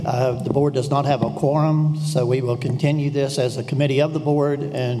The board does not have a quorum, so we will continue this as a committee of the board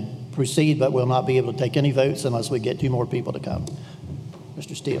and proceed, but we'll not be able to take any votes unless we get 2 more people to come.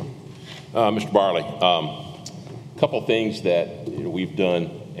 Mr. Steele. Mr. Barley, a couple things that we've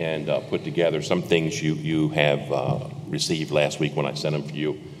done and put together. Some things you have received last week when I sent them for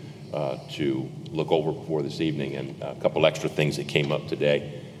you to look over before this evening, and a couple extra things that came up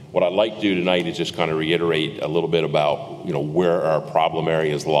today. What I'd like to do tonight is just kind of reiterate a little bit about where our problem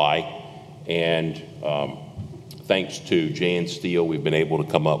areas lie, and thanks to Jan Steele, we've been able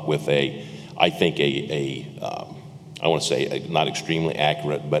to come up with I want to say not extremely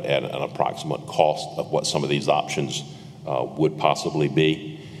accurate, but at an approximate cost of what some of these options would possibly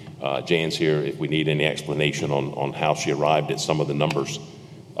be. Jan's here if we need any explanation on how she arrived at some of the numbers.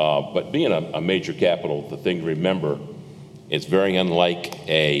 But being a major capital, the thing to remember, it's very unlike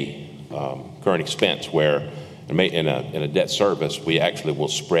a current expense where in a debt service, we actually will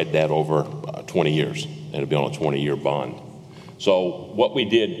spread that over 20 years, and it'll be on a 20-year bond. So what we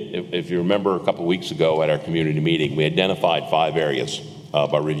did, if you remember a couple of weeks ago at our community meeting, we identified 5 areas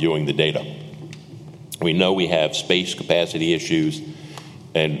by reviewing the data. We know we have space capacity issues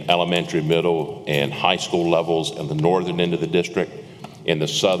in elementary, middle, and high school levels in the northern end of the district. In the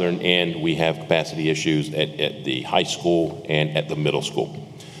southern end, we have capacity issues at the high school and at the middle school.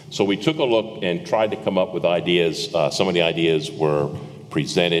 So we took a look and tried to come up with ideas. Some of the ideas were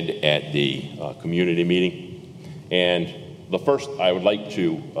presented at the community meeting. And the first I would like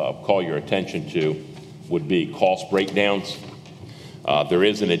to call your attention to would be cost breakdowns. There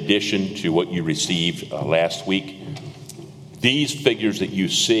is an addition to what you received last week. These figures that you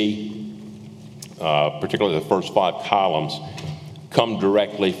see, particularly the first 5 columns, come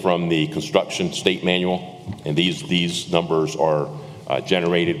directly from the construction state manual, and these numbers are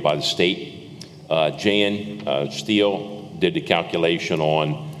generated by the state. Jan Steele did the calculation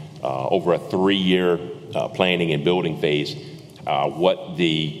on over a 3-year planning and building phase, what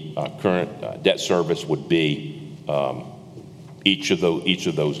the current debt service would be each of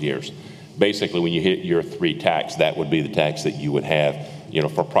those years. Basically, when you hit year 3 tax, that would be the tax that you would have,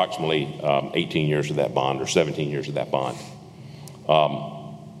 for approximately 18 years of that bond or 17 years of that bond.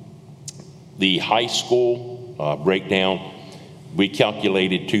 The high school breakdown, we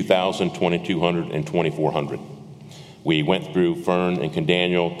calculated 2,000, 2,200, and 2,400. We went through Fern and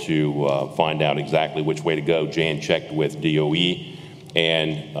Condaniel to find out exactly which way to go. Jan checked with DOE,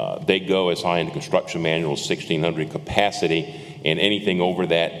 and they go as high in the construction manual as 1,600 capacity, and anything over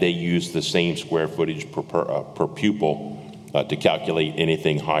that, they use the same square footage per pupil to calculate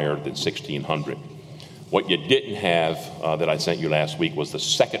anything higher than 1,600. What you didn't have that I sent you last week was the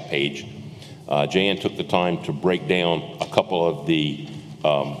second page. Jan took the time to break down a couple of the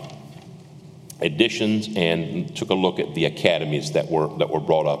additions and took a look at the academies that were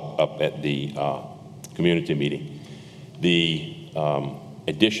brought up at the community meeting. The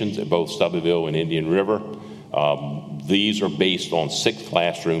additions at both Selbyville and Indian River, these are based on 6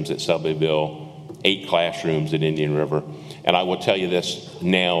 classrooms at Selbyville, 8 classrooms at Indian River. And I will tell you this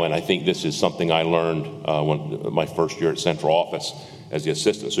now, and I think this is something I learned when my first year at central office as the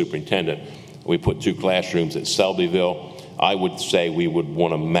assistant superintendent. We put 2 classrooms at Selbyville. I would say we would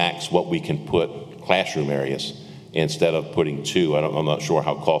want to max what we can put classroom areas instead of putting 2. I'm not sure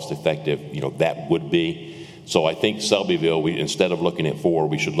how cost effective that would be. So I think Selbyville, instead of looking at 4,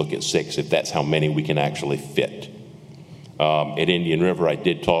 we should look at 6 if that's how many we can actually fit. At Indian River, I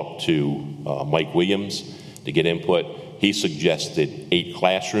did talk to Mike Williams to get input. He suggested 8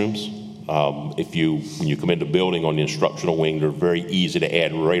 classrooms. When you come into the building on the instructional wing, they're very easy to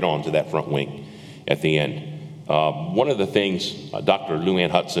add right onto that front wing at the end. One of the things, Dr.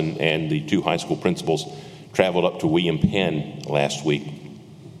 Luann Hudson and the 2 high school principals traveled up to William Penn last week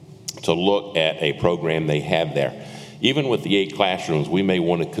to look at a program they have there. Even with the 8 classrooms, we may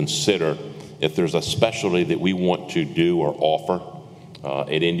want to consider if there's a specialty that we want to do or offer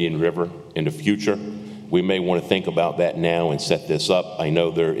at Indian River in the future. We may want to think about that now and set this up. I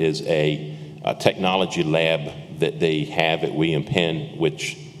know there is a technology lab that they have at William Penn,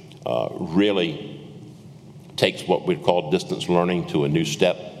 which really takes what we'd call distance learning to a new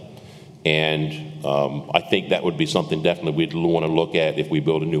step. And I think that would be something definitely we'd want to look at if we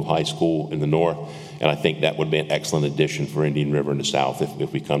build a new high school in the north. And I think that would be an excellent addition for Indian River in the south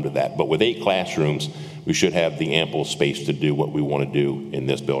if we come to that. But with 8 classrooms, we should have the ample space to do what we want to do in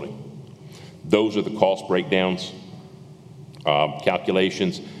this building. Those are the cost breakdowns.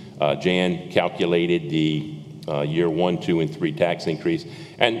 Calculations. Jan calculated the year 1, 2, and 3 tax increase.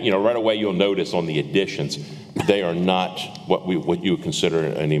 And right away you'll notice on the additions, they are not what you would consider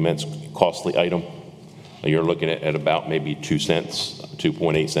an immense costly item. You're looking at about maybe 2 cents,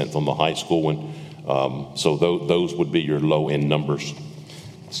 2.8 cents on the high school one. So those would be your low-end numbers.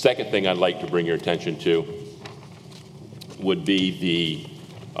 Second thing I'd like to bring your attention to would be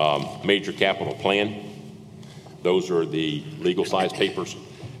the major capital plan. Those are the legal size papers.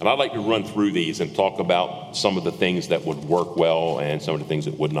 And I'd like to run through these and talk about some of the things that would work well and some of the things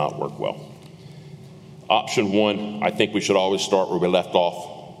that would not work well. Option one, I think we should always start where we left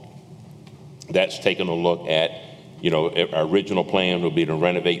off. That's taking a look at, our original plan would be to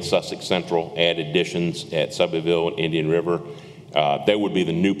renovate Sussex Central, add additions at Subbeville and Indian River. That would be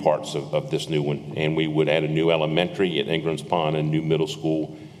the new parts of this new one. And we would add a new elementary at Ingram's Pond and a new middle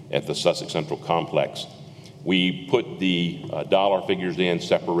school at the Sussex Central Complex. We put the dollar figures in,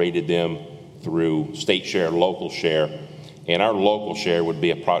 separated them through state share, local share, and our local share would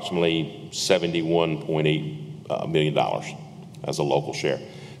be approximately $71.8 million as a local share.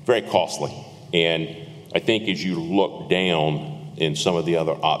 Very costly. And I think as you look down in some of the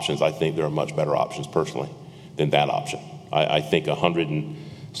other options, I think there are much better options personally than that option. I think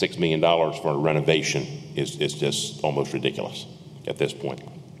 $106 million for a renovation is just almost ridiculous at this point.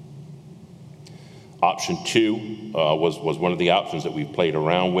 Option two was one of the options that we've played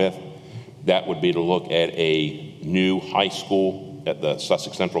around with. That would be to look at a new high school at the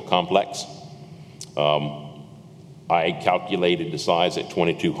Sussex Central Complex. I calculated the size at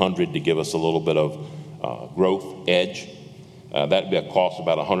 2,200 to give us a little bit of growth edge. That would be a cost of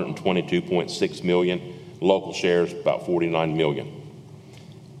about $122.6 million. Local shares about $49 million.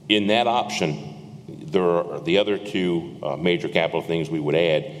 In that option, the other two major capital things we would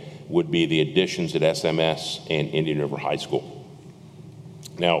add would be the additions at SMS and Indian River High School.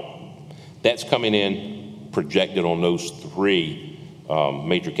 Now, that's coming in projected on those three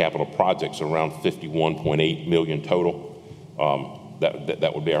major capital projects around $51.8 million total.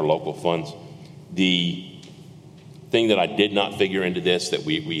 That would be our local funds. The thing that I did not figure into this that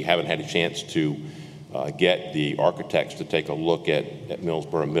we haven't had a chance to get the architects to take a look at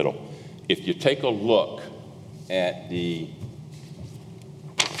Millsboro Middle. If you take a look at the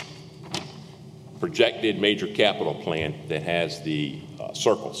projected major capital plan that has the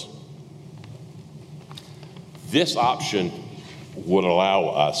circles, this option would allow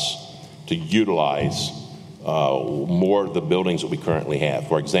us to utilize more of the buildings that we currently have.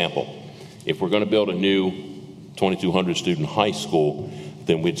 For example, if we're going to build a new 2,200 student high school,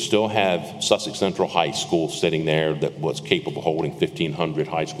 then we'd still have Sussex Central High School sitting there that was capable of holding 1,500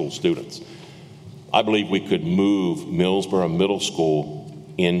 high school students. I believe we could move Millsboro Middle School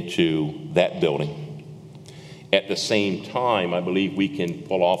into that building. At the same time, I believe we can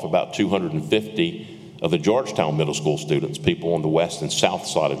pull off about 250 of the Georgetown Middle School students, people on the west and south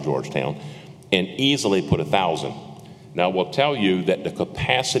side of Georgetown, and easily put 1,000. Now, I will tell you that the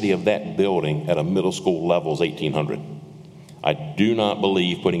capacity of that building at a middle school level is 1,800. I do not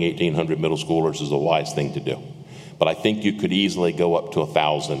believe putting 1,800 middle schoolers is a wise thing to do. But I think you could easily go up to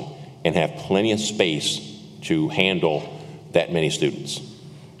 1,000 and have plenty of space to handle that many students.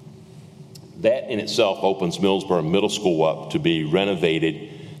 That in itself opens Millsboro Middle School up to be renovated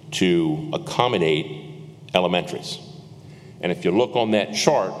to accommodate elementaries. And if you look on that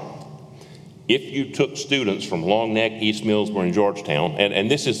chart, if you took students from Long Neck, East Millsboro, and Georgetown, and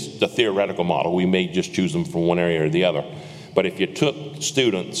this is the theoretical model, we may just choose them from one area or the other, but if you took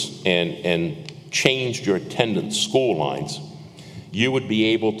students and changed your attendance school lines, you would be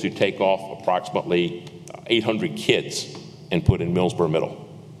able to take off approximately 800 kids and put in Millsboro Middle.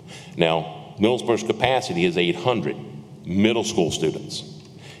 Now, Millsboro's capacity is 800 middle school students.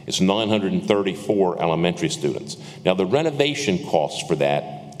 It's 934 elementary students. Now, the renovation cost for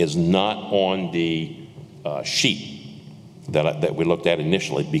that is not on the sheet that we looked at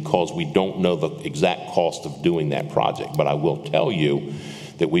initially because we don't know the exact cost of doing that project. But I will tell you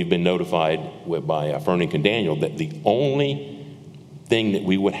that we've been notified by Ferning and Daniel that the only thing that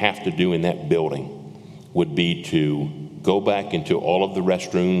we would have to do in that building would be to go back into all of the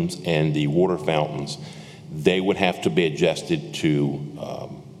restrooms and the water fountains. They would have to be adjusted to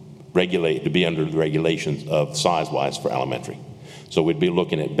regulate, to be under the regulations of size-wise for elementary. So we'd be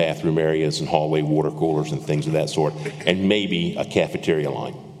looking at bathroom areas and hallway water coolers and things of that sort, and maybe a cafeteria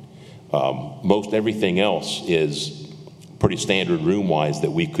line. Most everything else is pretty standard room-wise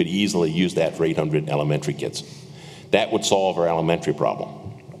that we could easily use that for 800 elementary kids. That would solve our elementary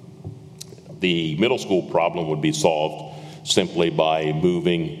problem. The middle school problem would be solved simply by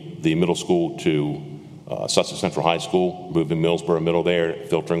moving the middle school to Sussex Central High School, moving Millsboro Middle there,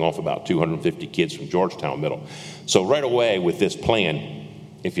 filtering off about 250 kids from Georgetown Middle. So right away with this plan,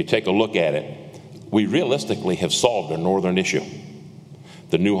 if you take a look at it, we realistically have solved our northern issue.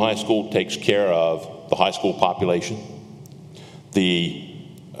 The new high school takes care of the high school population. The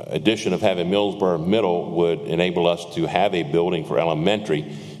addition of having Millsboro Middle would enable us to have a building for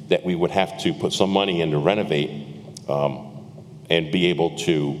elementary that we would have to put some money in to renovate and be able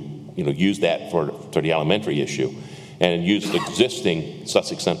to use that for the elementary issue, and use the existing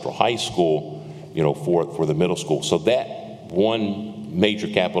Sussex Central High School for the middle school. So that one major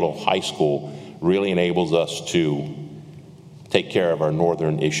capital high school really enables us to take care of our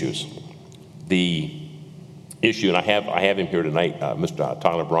northern issues. The issue, and I have him here tonight, Mr.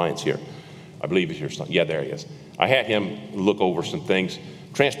 Tyler Bryant's here. I believe he's here. Yeah, there he is. I had him look over some things.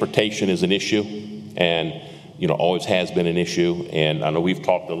 Transportation is an issue, and always has been an issue, and I know we've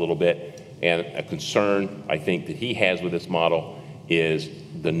talked a little bit, and a concern I think that he has with this model is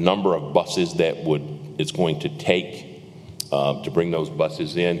the number of buses that it's going to take to bring those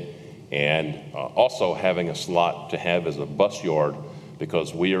buses in, and also having a slot to have as a bus yard,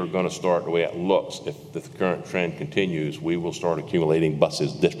 because we are going to start, the way it looks, if the current trend continues, we will start accumulating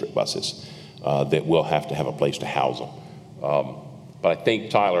buses, district buses, that will have to have a place to house them. But I think,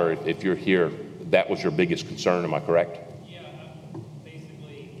 Tyler, if you're here, that was your biggest concern, am I correct? Yeah,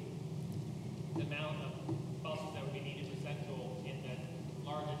 basically, the amount of buses that would be needed for Central in the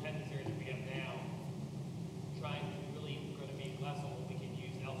large attendance area that we have now, trying to really try to make less of what we can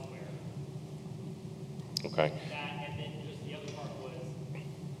use elsewhere. Okay. That, and then just the other part was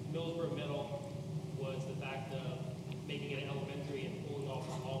Millsboro Middle was the fact of making it an elementary and pulling off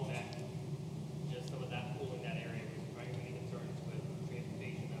along that, just some of that pulling that area was probably really concerns with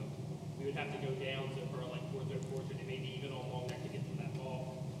transportation though. We would have to go down to for like Portrait, and maybe even along there to get to that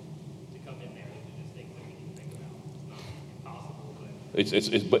ball to come in there. Those are just things that we need to think about. It's not impossible,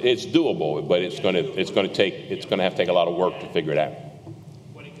 but It's doable, but it's going to have to take a lot of work to figure it out.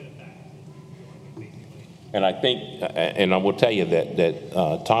 what it could affect, basically. And I think, and I will tell you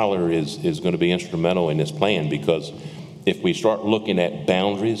that Tyler is going to be instrumental in this plan, because if we start looking at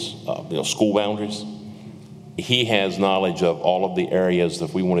boundaries, school boundaries, he has knowledge of all of the areas.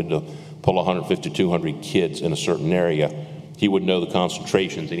 If we wanted to pull 150, 200 kids in a certain area, he would know the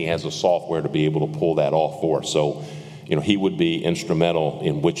concentrations, and he has the software to be able to pull that off for us. So, he would be instrumental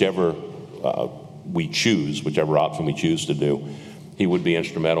in whichever we choose, whichever option we choose to do. He would be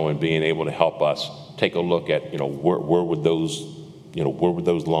instrumental in being able to help us take a look at, where would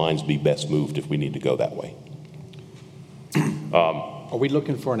those lines be best moved if we need to go that way. Are we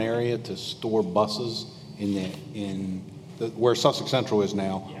looking for an area to store buses where Sussex Central is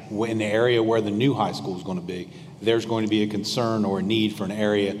now, in the area where the new high school is going to be? There's going to be a concern or a need for an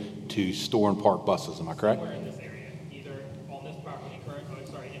area to store and park buses. Am I correct? Somewhere in this area, either on this property, in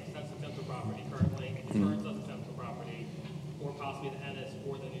Sussex Central property currently, current Sussex Central property, or possibly the Ennis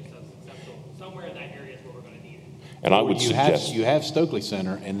or the new Sussex Central. Somewhere in that area is where we're going to need it. And I would suggest You have Stokely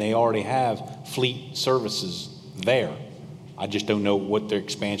Center, and they already have fleet services there. I just don't know what their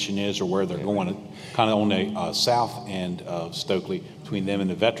expansion is or where they're going. Kind of on the south end of Stokely, between them and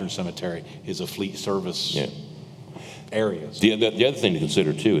the Veteran Cemetery, is a fleet service area. the other thing to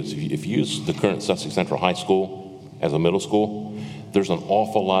consider too is if you use the current Sussex Central High School as a middle school, there's an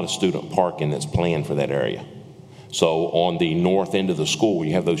awful lot of student parking that's planned for that area. So on the north end of the school, where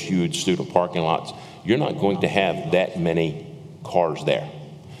you have those huge student parking lots, you're not going to have that many cars there.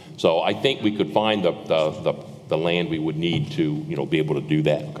 So I think we could find the land we would need to be able to do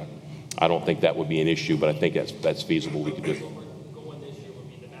that. I don't think that would be an issue, but I think that's feasible. We could do it. Going this year would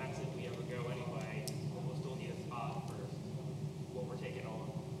be the max if we ever go anyway, but we'll still need a spot for what we're taking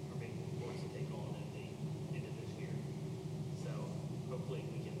on, or being forced to take on at the end of this year. So hopefully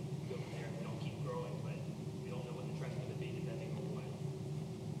we can go from there. We don't keep growing, but we don't know what the trend's going to be depending on what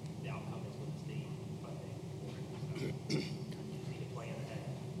the outcome is with the state funding. So need to plan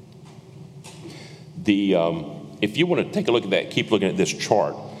ahead. If you want to take a look at that, keep looking at this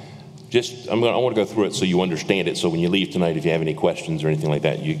chart. I want to go through it so you understand it. So when you leave tonight, if you have any questions or anything like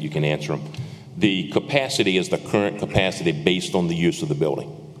that, you can answer them. The capacity is the current capacity based on the use of the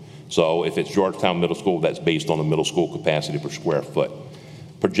building. So if it's Georgetown Middle School, that's based on the middle school capacity per square foot.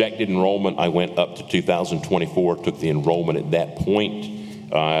 Projected enrollment, I went up to 2024, took the enrollment at that point,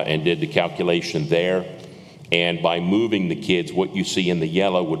 and did the calculation there. And by moving the kids, what you see in the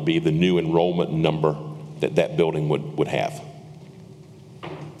yellow would be the new enrollment number that building would have.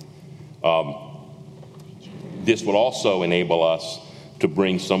 This would also enable us to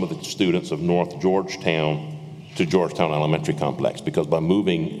bring some of the students of North Georgetown to Georgetown Elementary Complex, because by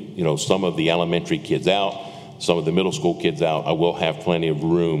moving, some of the elementary kids out, some of the middle school kids out, I will have plenty of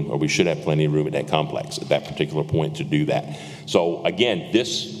room, or we should have plenty of room at that complex at that particular point to do that. So again,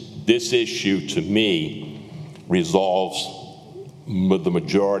 this issue to me resolves the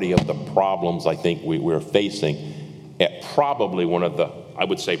majority of the problems I think we're facing at probably one of the, I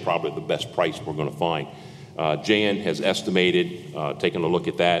would say probably the best price we're going to find. Jan has estimated, taking a look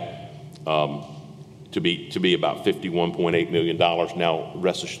at that, to be about $51.8 million. Now,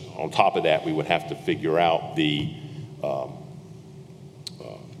 on top of that, we would have to figure out the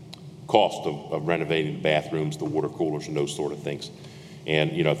cost of renovating the bathrooms, the water coolers, and those sort of things.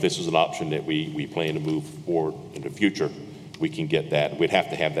 And, you know, if this is an option that we plan to move forward in the future, we can get that. We'd have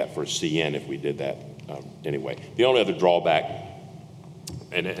to have that for a CN if we did that anyway. The only other drawback,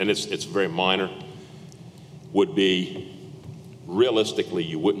 and it's very minor, would be realistically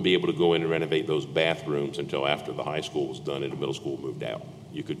you wouldn't be able to go in and renovate those bathrooms until after the high school was done and the middle school moved out.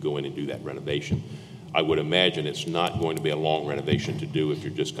 You could go in and do that renovation. I would imagine it's not going to be a long renovation to do if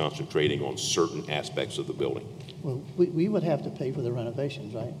you're just concentrating on certain aspects of the building. Well, we would have to pay for the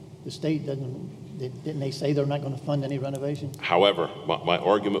renovations, right? The state didn't they say they're not going to fund any renovations? However, my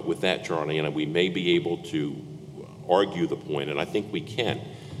argument with that, Charlie, and we may be able to argue the point, and I think we can,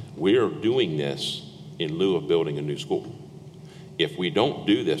 we're doing this in lieu of building a new school. If we don't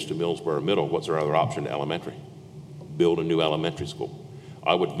do this to Millsboro Middle, what's our other option to elementary? Build a new elementary school.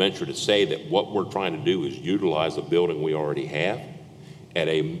 I would venture to say that what we're trying to do is utilize a building we already have at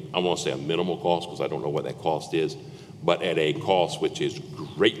I won't say a minimal cost because I don't know what that cost is, but at a cost which is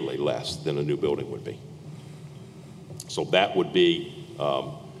greatly less than a new building would be. So that would be,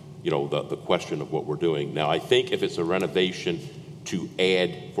 the question of what we're doing. Now, I think if it's a renovation to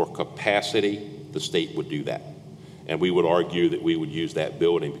add for capacity, the state would do that. And we would argue that we would use that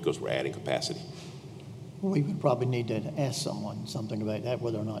building because we're adding capacity. We would probably need to ask someone something about that,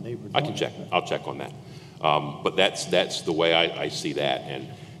 whether or not they were doing I can check. I'll check on that. But that's the way I see that. And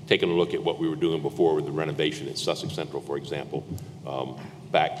taking a look at what we were doing before with the renovation at Sussex Central, for example,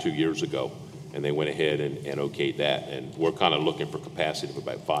 back 2 years ago, and they went ahead and okayed that. And we're kind of looking for capacity of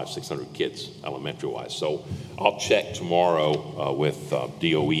about 500-600 kids elementary-wise. So I'll check tomorrow with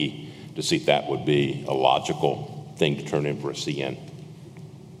DOE to see if that would be a logical thing to turn in for a CN.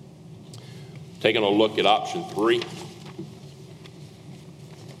 Taking a look at option 3.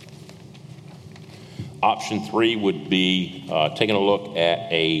 Option 3 would be taking a look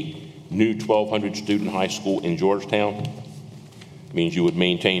at a new 1,200 student high school in Georgetown. Means you would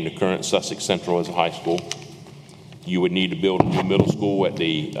maintain the current Sussex Central as a high school. You would need to build a new middle school at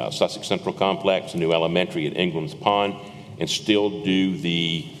the Sussex Central complex, a new elementary at Ingram's Pond, and still do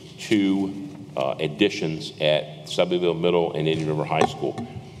the 2 additions at Shelbyville Middle and Indian River High School.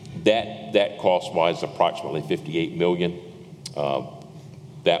 That cost-wise, approximately $58 million.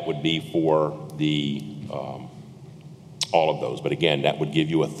 That would be for the all of those. But again, that would give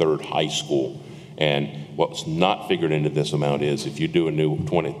you a third high school. And what's not figured into this amount is if you do a new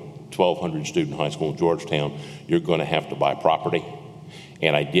 1,200 student high school in Georgetown, you're going to have to buy property.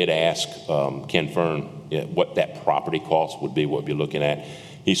 And I did ask Ken Fern what that property cost would be, what we'd be looking at.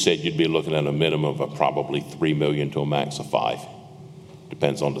 He said you'd be looking at a minimum of probably $3 million to a max of $5 million.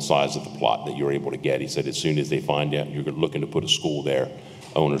 Depends on the size of the plot that you're able to get. He said as soon as they find out you're looking to put a school there,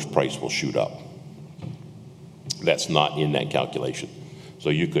 owner's price will shoot up. That's not in that calculation. So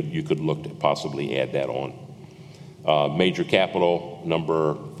you could look to possibly add that on. Major capital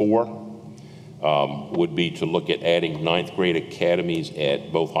number 4 would be to look at adding 9th grade academies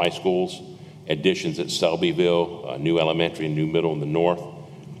at both high schools, additions at Selbyville, new elementary and new middle in the north.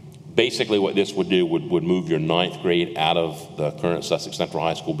 Basically what this would do would move your 9th grade out of the current Sussex Central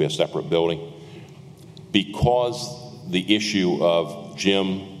High School, be a separate building. Because the issue of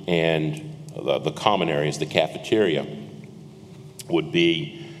gym and the common areas, the cafeteria, would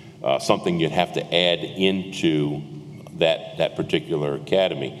be something you'd have to add into that particular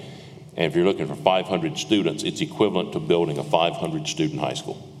academy. And if you're looking for 500 students, it's equivalent to building a 500 student high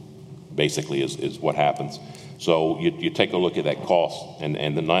school, basically is what happens. So you take a look at that cost, and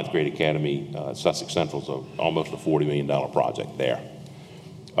the 9th grade academy, Sussex Central, is almost a $40 million project there.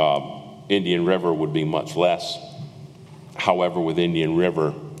 Indian River would be much less. However, with Indian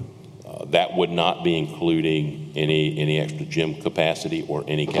River, that would not be including any extra gym capacity or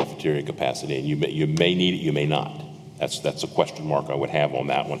any cafeteria capacity. And you may need it, you may not. That's a question mark I would have on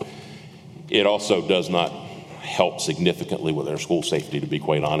that one. It also does not help significantly with our school safety, to be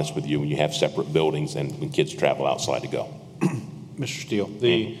quite honest with you, when you have separate buildings and when kids travel outside to go. Mr. Steele,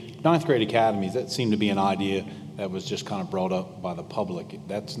 the 9th grade academies, that seemed to be an idea that was just kind of brought up by the public.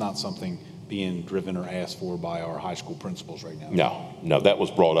 That's not something being driven or asked for by our high school principals right now. No, that was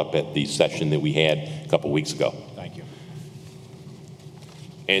brought up at the session that we had a couple weeks ago. Thank you.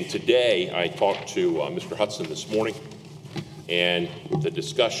 And today I talked to Mr. Hudson this morning, and the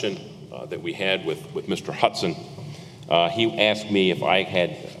discussion that we had with Mr. Hudson, He asked me if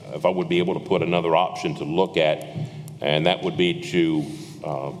I would be able to put another option to look at, and that would be to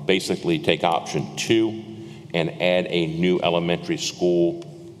basically take option 2 and add a new elementary school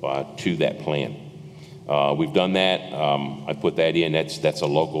to that plan. We've done that. I put that in. That's a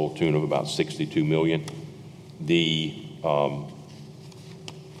local tune of about $62 million.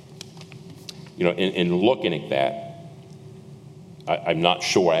 In looking at that, I'm not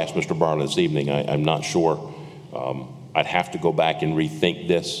sure. I asked Mr. Barlow this evening. I'm not sure. I'd have to go back and rethink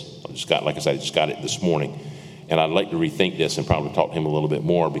this. Like I said, I just got it this morning. And I'd like to rethink this and probably talk to him a little bit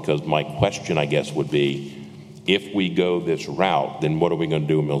more, because my question, I guess, would be, if we go this route, then what are we going to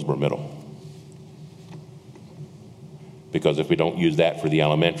do in Millsboro Middle? Because if we don't use that for the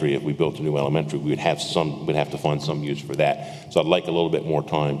elementary, if we built a new elementary, we'd have to find some use for that. So I'd like a little bit more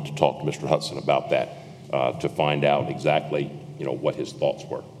time to talk to Mr. Hudson about that, to find out exactly, what his thoughts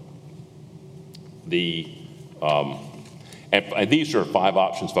were. And these are 5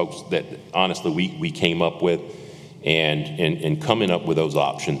 options, folks, that honestly we came up with, and in coming up with those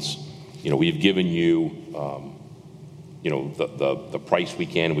options, we've given you, the price we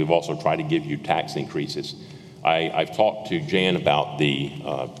can. We've also tried to give you tax increases. I've talked to Jan about the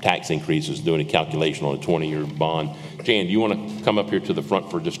tax increases, doing a calculation on a 20-year bond. Jan, do you want to come up here to the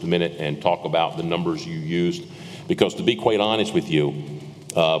front for just a minute and talk about the numbers you used? Because to be quite honest with you,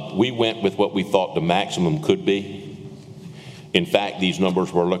 we went with what we thought the maximum could be. In fact, these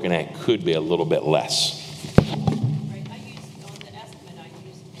numbers we're looking at could be a little bit less. Right, on the estimate, I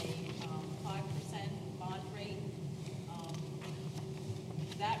used a 5% bond rate.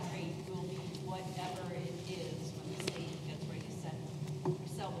 That rate will be whatever it is when the state gets ready to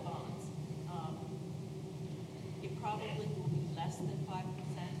sell the bonds. It probably will be less than 5%, but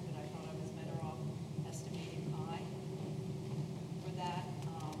I thought I was better off estimating high for that,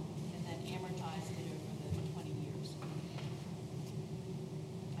 and then amortizing it over the 20 years.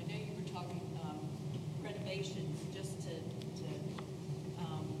 I know you were talking renovations, just to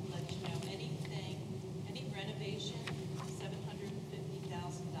let you know, any renovation,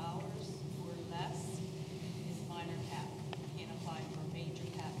 $750,000 or less is minor cap. You can't apply for major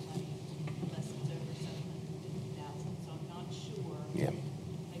cap money unless it's over $750,000. So I'm not sure,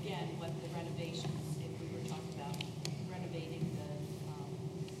 again, what the renovations, if we were talking about renovating the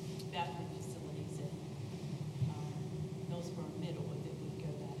bathroom facilities in Millsboro Middle, if it would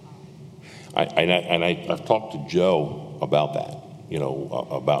go that high. I've talked to Joe about that,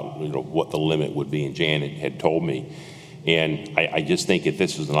 about what the limit would be, and Jan had told me. And I just think if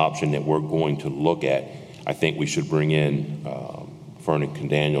this is an option that we're going to look at, I think we should bring in Fern and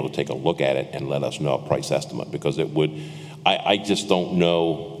Daniel to take a look at it and let us know a price estimate, because it would, I just don't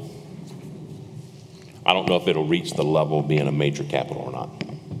know. I don't know if it'll reach the level of being a major capital or not.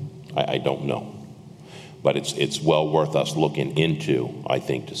 I don't know. But it's well worth us looking into, I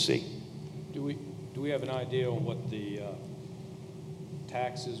think, to see. Do we have an idea on what the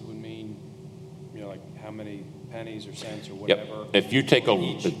taxes would mean? Like how many pennies or cents or whatever? Yep. If you take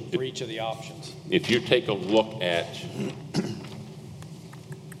for each of the options. If you take a look at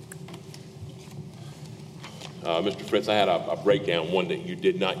Mr. Fritz, I had a breakdown, one that you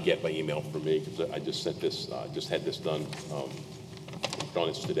did not get by email from me, because I just sent this, just had this done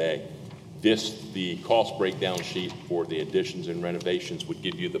today. The cost breakdown sheet for the additions and renovations would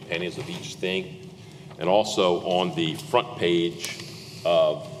give you the pennies of each thing. And also on the front page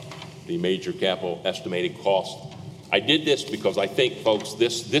of the major capital estimated cost. I did this because I think, folks,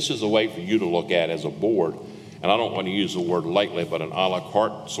 this is a way for you to look at as a board, and I don't want to use the word lightly, but an a la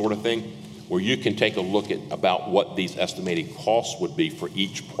carte sort of thing, where you can take a look at about what these estimated costs would be for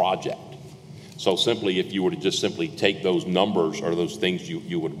each project. So simply, if you were to just simply take those numbers or those things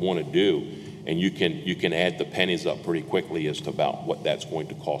you would want to do, and you can add the pennies up pretty quickly as to about what that's going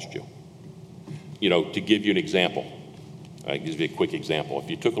to cost you. To give you an example, I'll give you a quick example. If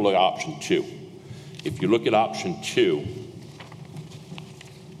you took a look at option 2, if you look at option 2,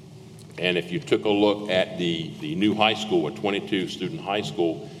 and if you took a look at the new high school, a 22-student high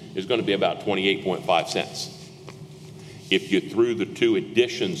school, is going to be about 28.5 cents. If you threw the 2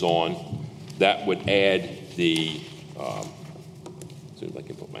 additions on, that would add the, as soon as I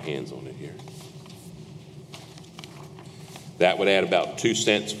can put my hands on it here, that would add about 2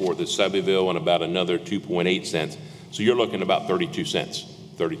 cents for the Selbyville and about another 2.8 cents. So you're looking at about 32 cents,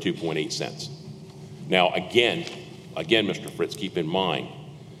 32.8 cents. Now, again, Mr. Fritz, keep in mind,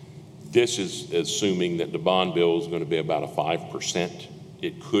 this is assuming that the bond bill is going to be about a 5%.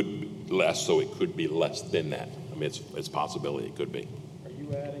 It could be less, so it could be less than that. I mean, it's a possibility it could be. Are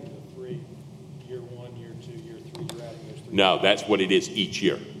you adding the 3, year 1, year 2, year 3? You're adding those 3? No, that's what it is each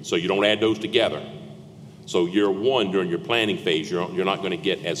year. So you don't add those together. So year one, during your planning phase, you're not going to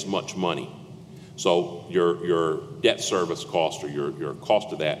get as much money. So your debt service cost, or your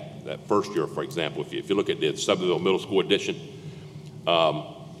cost of that first year, for example, if you look at the Subbeville Middle School addition, is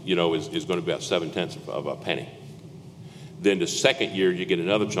going to be about 7/10 of a penny. Then the second year, you get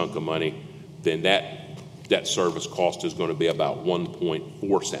another chunk of money, then that debt service cost is going to be about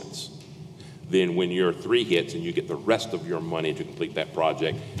 1.4 cents. Then when year three hits and you get the rest of your money to complete that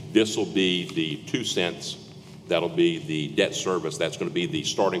project, this will be the 2 cents. That'll be the debt service. That's going to be the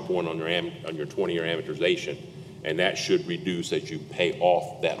starting point on your 20-year amortization, and that should reduce as you pay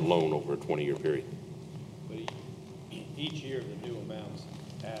off that loan over a 20-year period. But each year, the new amount's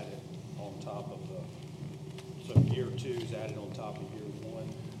added on top of so year two is added on top of year one.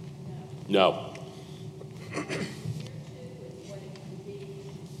 No. Year two is what it would be in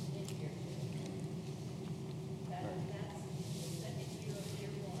year two. That's the second year of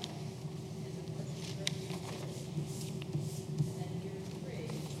year one is the first year of year two. And then year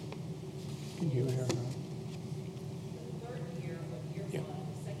three, You hear her? the third year of year Yeah. one,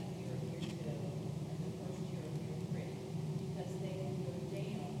 the second year of year two, and the first year of year three. Because they can go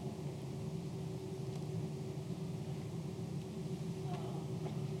down.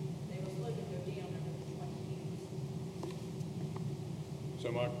 They were supposed to go down over the 20 years. So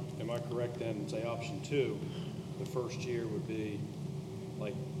am I correct then, say option two, the first year would be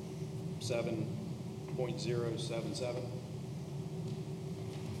like 7.077?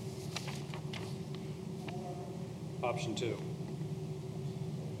 Option two.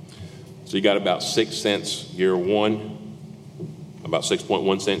 So you got about 6 cents year one, about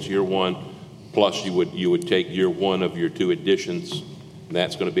 6.1 cents year one, plus you would take year one of your two additions, and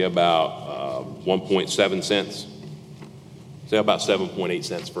that's going to be about 1.7 cents. Say about 7.8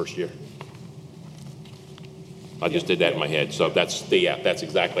 cents first year. I just did that in my head, so that's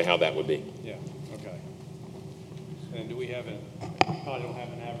exactly how that would be. Yeah, okay. And do we have probably don't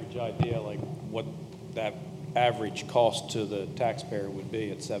have an average idea like what that average cost to the taxpayer would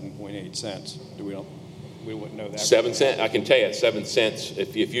be at 7.8 cents? We wouldn't know that. 7 cents, I can tell you at 7 cents,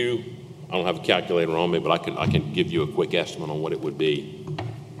 if you, I don't have a calculator on me, but I can give you a quick estimate on what it would be.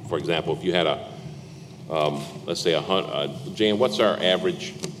 For example, if you had let's say Jan, what's our average?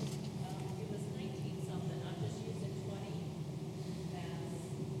 It was 19 something, I'm just using 20 as,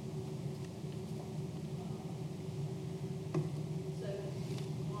 so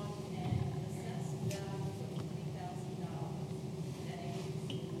on an assessed value of $20,000, that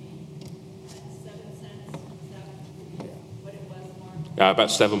increase would be at 7 cents, is that what it was, Mark? About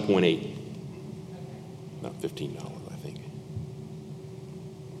 7.8, Okay. about $15, I think.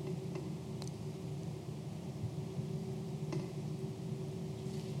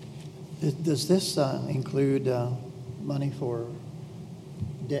 Does this include money for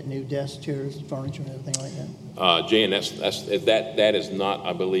new desk, chairs, furniture, and everything like that? Jan, that is not,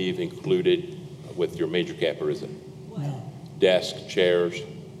 I believe, included with your major cap, or is it? No. Desk, chairs,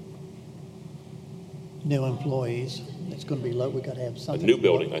 New employees. It's going to be low. We got to have a something. new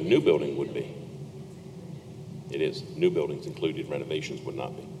building would be. It is. New buildings included, renovations would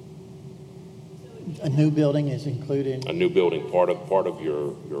not be. A new building is included. A new building, part of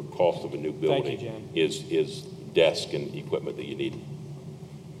your cost of a new Thank building you, Jan. is desk and equipment that you need.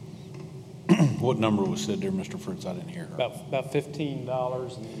 What number was said there, Mr. Fritz? I didn't hear her. About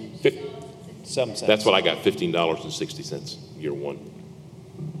 $15 and Fif- some cents. That's what I got, $15.60 year one.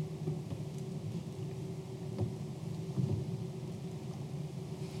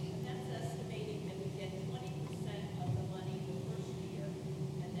 And that's estimating that we get 20% of the money the first year,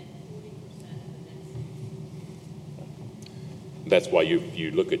 and then 40% the next year. That's why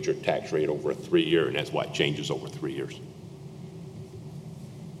you look at your tax rate over a 3-year, and that's why it changes over 3 years.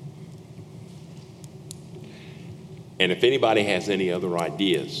 And if anybody has any other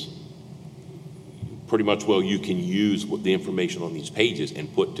ideas, pretty much you can use the information on these pages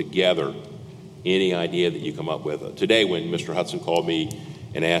and put together any idea that you come up with. Today, when Mr. Hudson called me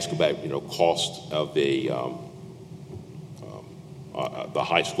and asked about cost of the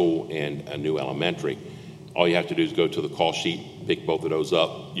high school and a new elementary, all you have to do is go to the cost sheet, pick both of those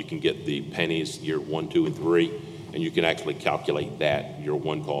up. You can get the pennies year 1, 2, and 3, and you can actually calculate that year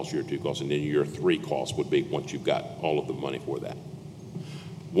 1 cost, year 2 cost, and then year 3 cost would be once you've got all of the money for that.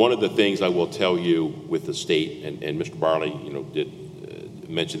 One of the things I will tell you with the state, and Mr. Barley, did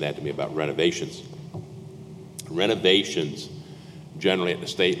mention that to me about renovations. Renovations generally at the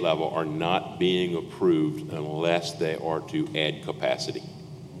state level are not being approved unless they are to add capacity.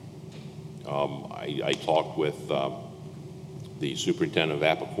 I talked with the superintendent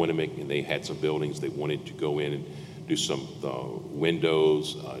of Appoquinimink, and they had some buildings they wanted to go in and do some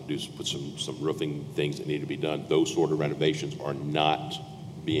windows, put some roofing things that need to be done. Those sort of renovations are not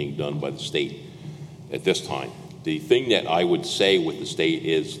being done by the state at this time. The thing that I would say with the state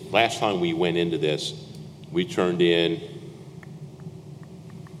is, last time we went into this, we turned in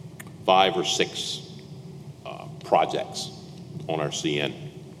 5 or 6 projects on our CN.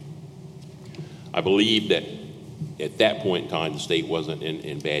 I believe that at that point in time, the state wasn't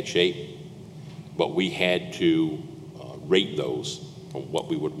in bad shape, but we had to rate those from what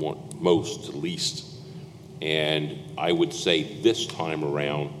we would want most to least. And I would say this time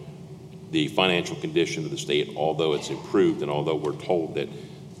around, the financial condition of the state, although it's improved and although we're told that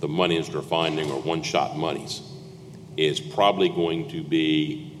the monies they're finding are one-shot monies, is probably going to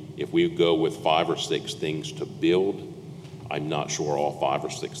be, if we go with 5 or 6 things to build, I'm not sure all 5 or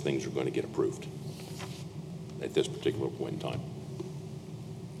 6 things are going to get approved at this particular point in time.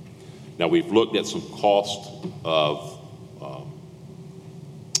 Now, we've looked at some cost of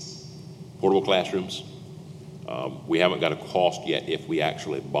portable classrooms. We haven't got a cost yet if we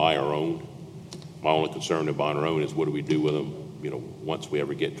actually buy our own. My only concern in buying our own is what do we do with them, once we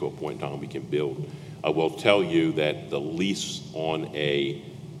ever get to a point in time we can build. I will tell you that the lease on a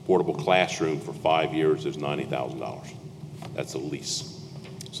portable classroom for 5 years is $90,000. That's a lease.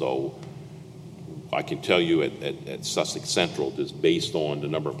 So I can tell you at Sussex Central, just based on the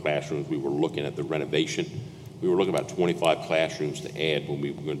number of classrooms we were looking at the renovation, we were looking at about 25 classrooms to add when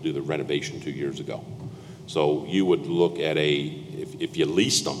we were going to do the renovation 2 years ago. So you would look at if you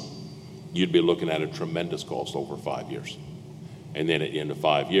leased them, you'd be looking at a tremendous cost over 5 years. And then at the end of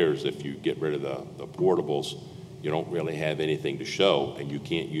 5 years, if you get rid of the portables, you don't really have anything to show, and you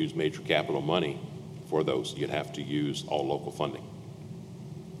can't use major capital money for those. You'd have to use all local funding.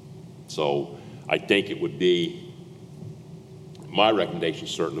 So I think it would be, my recommendation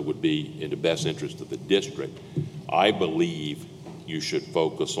certainly would be in the best interest of the district. I believe you should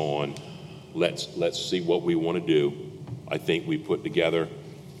focus on, let's see what we want to do. I think we put together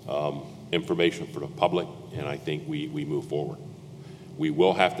information for the public, and I think we move forward. We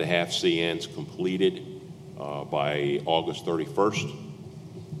will have to have CNs completed by August 31st,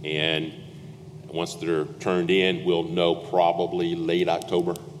 and once they're turned in, we'll know probably late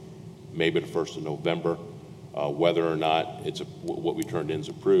October, maybe the 1st of November, whether or not what we turned in is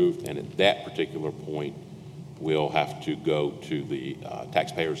approved, and at that particular point, we'll have to go to the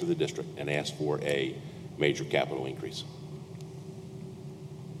taxpayers of the district and ask for a major capital increase.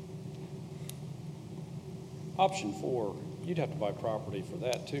 Option 4, you'd have to buy property for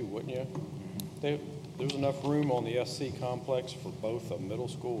that too, wouldn't you? There's enough room on the SC complex for both a middle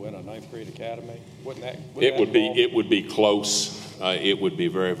school and a 9th grade academy. It would be close. It would be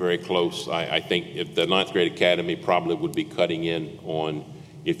very, very close. I think if the 9th grade academy probably would be cutting in on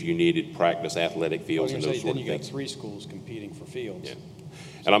if you needed practice athletic fields and those sort of things. Then you got 3 schools competing for fields. Yeah.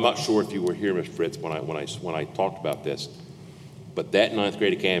 And I'm not sure if you were here, Mr. Fritz, when I talked about this, but that 9th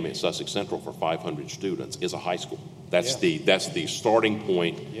grade academy at Sussex Central for 500 students is a high school. That's the starting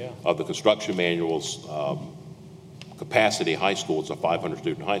point of the construction manual's capacity high school. It's a 500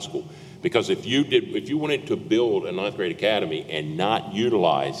 student high school. Because if you wanted to build a 9th grade academy and not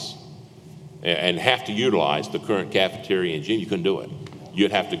utilize and have to utilize the current cafeteria and gym, you couldn't do it.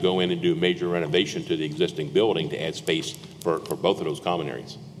 You'd have to go in and do major renovation to the existing building to add space for both of those common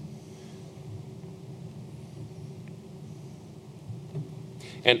areas.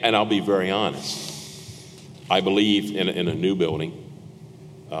 And I'll be very honest. I believe in a new building,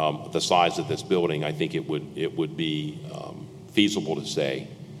 the size of this building, I think it would be feasible to say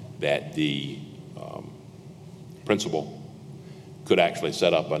that the principal could actually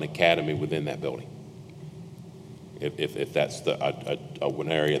set up an academy within that building, if that's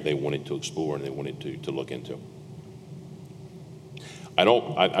an area they wanted to explore and they wanted to look into.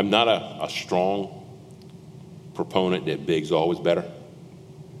 I'm not a strong proponent that big's always better.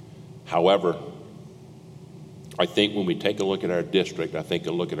 However, I think when we take a look at our district, I think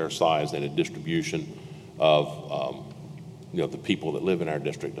a look at our size and a distribution of the people that live in our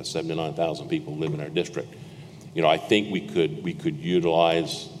district, 79,000 people live in our district. I think we could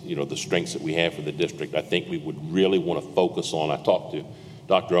utilize the strengths that we have for the district. I think we would really want to focus on. I talked to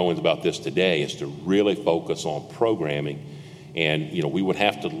Dr. Owens about this today, is to really focus on programming. And, we would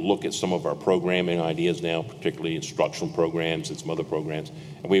have to look at some of our programming ideas now, particularly instructional programs and some other programs.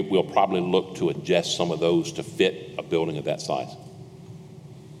 And we'll probably look to adjust some of those to fit a building of that size.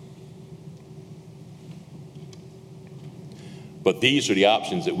 But these are the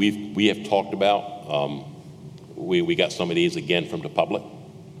options that we have talked about. We got some of these again from the public.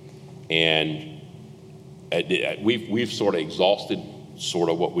 And we've sort of exhausted sort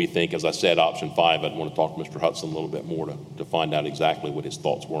of what we think. As I said, option 5, I'd want to talk to Mr. Hudson a little bit more to find out exactly what his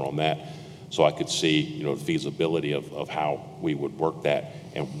thoughts were on that, so I could see, the feasibility of how we would work that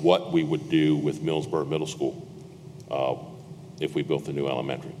and what we would do with Millsboro Middle School if we built a new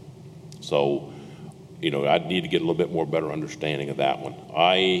elementary. So, I'd need to get a little bit more better understanding of that one.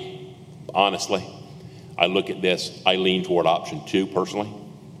 Honestly, I look at this, I lean toward option 2 personally,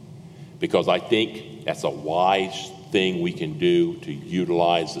 because I think that's a wise thing we can do to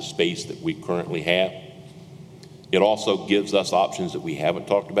utilize the space that we currently have. It also gives us options that we haven't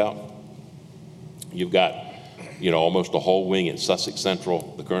talked about. You've got, almost a whole wing at Sussex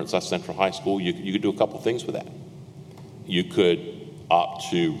Central, the current Sussex Central High School. You could do a couple things with that. You could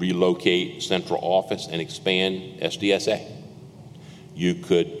opt to relocate central office and expand SDSA. You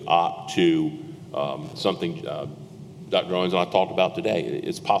could opt to something Dr. Owens and I talked about today.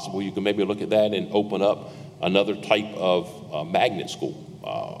 It's possible you can maybe look at that and open up another type of magnet school,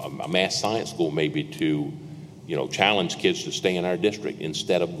 a math science school maybe to, challenge kids to stay in our district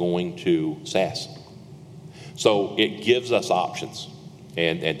instead of going to SAS. So it gives us options,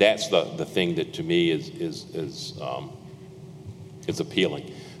 and that's the thing that to me is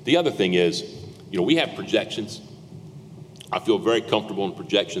appealing. The other thing is, we have projections. I feel very comfortable in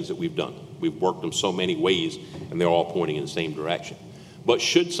projections that we've done. We've worked them so many ways, and they're all pointing in the same direction. But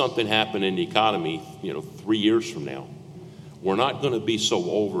should something happen in the economy, 3 years from now, we're not going to be so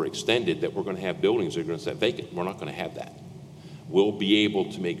overextended that we're going to have buildings that are going to sit vacant. We're not going to have that. We'll be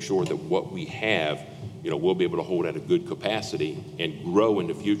able to make sure that what we have, we'll be able to hold at a good capacity and grow in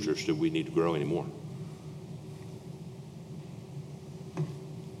the future should we need to grow anymore.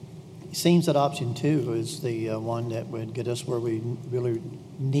 It seems that option 2 is the one that would get us where we really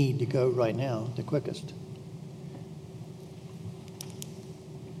need to go right now, the quickest.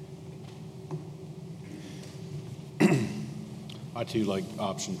 I too like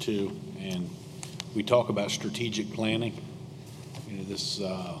option 2, and we talk about strategic planning. This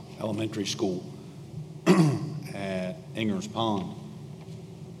elementary school at Inger's Pond,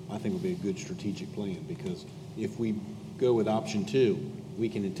 I think would be a good strategic plan, because if we go with option 2, we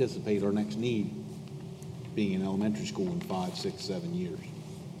can anticipate our next need being an elementary school in 5, 6, 7 years.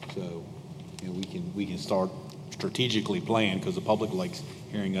 So, we can start strategically plan, because the public likes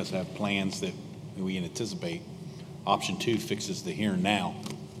hearing us have plans that we can anticipate. Option 2 fixes the here and now,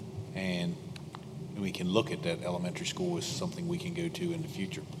 and we can look at that elementary school as something we can go to in the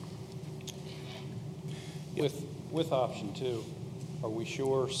future. With option 2, are we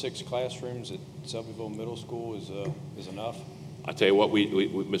sure 6 classrooms at Selbyville Middle School is enough? I tell you what, we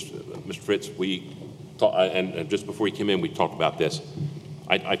Mr. Fritz, we talked, and just before he came in, we talked about this.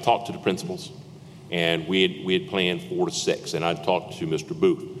 I talked to the principals, and we had planned 4 to 6, and I talked to Mr.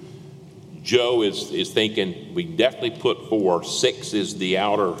 Booth. Joe is thinking we definitely put 4. 6 is the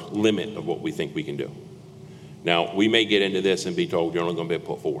outer limit of what we think we can do. Now, we may get into this and be told you're only going to be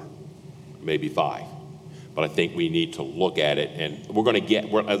able to put 4, maybe 5. But I think we need to look at it, and we're going to get,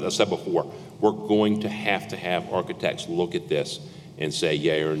 as I said before, we're going to have architects look at this and say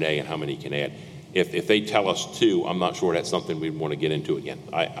yay or nay and how many can add. If they tell us 2, I'm not sure that's something we'd want to get into again.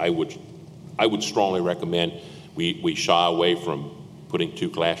 I would strongly recommend we shy away from putting 2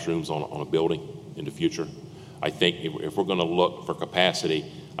 classrooms on a building in the future. I think if we're going to look for capacity,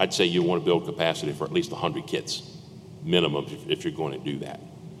 I'd say you want to build capacity for at least 100 kids minimum if you're going to do that.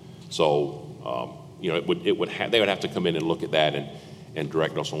 So they would have to come in and look at that and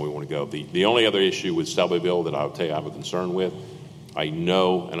direct us on where we want to go. The only other issue with Selbyville that I would tell you I have a concern with, I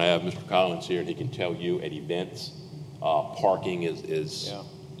know, and I have Mr. Collins here, and he can tell you at events, parking is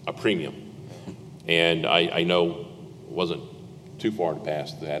a premium. And I know it wasn't too far to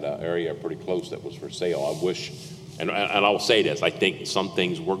pass that area pretty close that was for sale. I wish, and I'll say this, I think some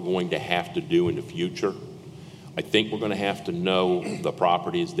things we're going to have to do in the future. I think we're going to have to know the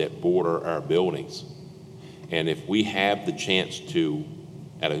properties that border our buildings. And if we have the chance to,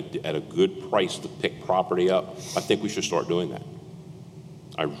 at a good price, to pick property up, I think we should start doing that.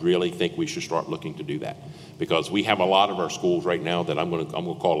 I really think we should start looking to do that, because we have a lot of our schools right now that I'm going to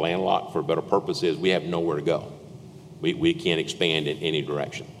call landlocked for a better purpose. Is we have nowhere to go. We can't expand in any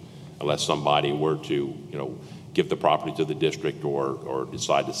direction unless somebody were to give the property to the district or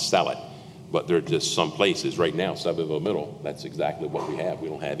decide to sell it. But there are just some places right now, Selbyville Middle, that's exactly what we have. We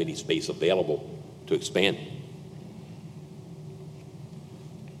don't have any space available to expand.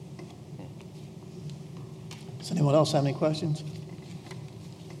 Does anyone else have any questions?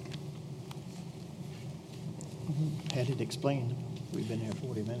 Had it explained. We've been here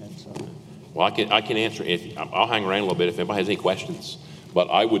 40 minutes. So. Well, I can answer. I'll hang around a little bit if anybody has any questions. But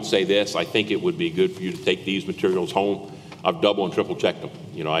I would say this: I think it would be good for you to take these materials home. I've double and triple checked them.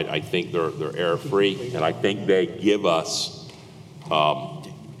 You know, I think they're error-free, and I think they give us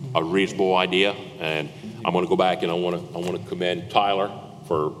a reasonable idea. And I'm going to go back and I want to commend Tyler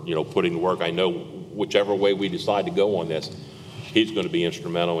for, you know, putting the work. I know whichever way we decide to go on this, he's going to be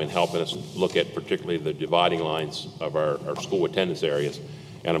instrumental in helping us look at particularly the dividing lines of our school attendance areas.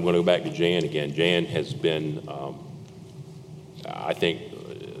 And I'm going to go back to Jan again. Jan has been, I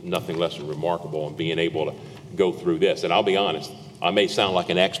think, nothing less than remarkable in being able to go through this. And I'll be honest, I may sound like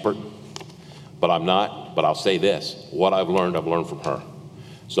an expert, but I'm not. But I'll say this, what I've learned from her.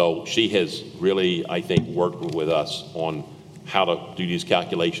 So she has really, I think, worked with us on how to do these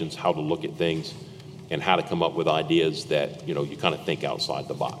calculations, how to look at things, and how to come up with ideas that, you know, you kind of think outside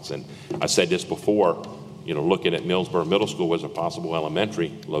the box. And I said this before, you know, looking at Millsboro Middle School as a possible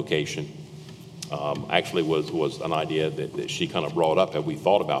elementary location actually was an idea that she kind of brought up. Have we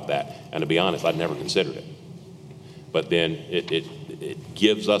thought about that? And to be honest, I'd never considered it. But then it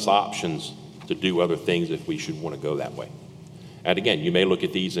gives us options to do other things if we should want to go that way. And again, you may look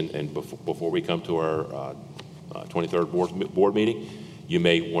at these and before we come to our 23rd board meeting, you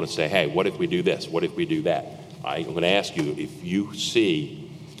may want to say, hey, what if we do this? What if we do that? I'm going to ask you, if you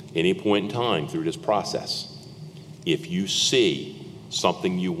see any point in time through this process, if you see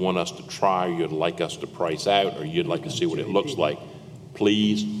something you want us to try, you'd like us to price out, or you'd like to see what it looks like,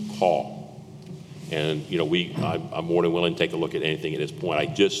 please call. And, you know, I'm more than willing to take a look at anything at this point. I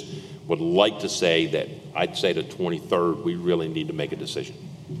just would like to say that I'd say the 23rd, we really need to make a decision.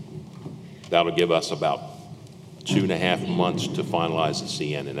 That'll give us about 2.5 months to finalize the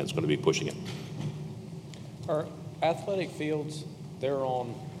CN, and that's going to be pushing it. Are athletic fields, they're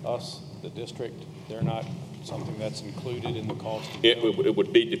on us, the district? They're not something that's included in the cost? It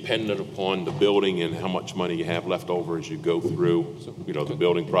would be dependent upon the building and how much money you have left over as you go through, you know, the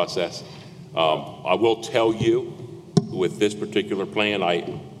building process. I will tell you, with this particular plan,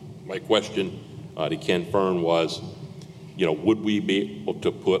 my question to Ken Fern was, you know, would we be able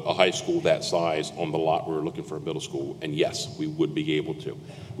to put a high school that size on the lot we were looking for a middle school? And yes, we would be able to.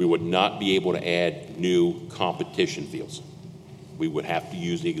 We would not be able to add new competition fields. We would have to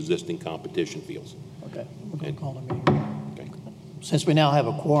use the existing competition fields. Okay, we're going to call the meeting. Okay. Since we now have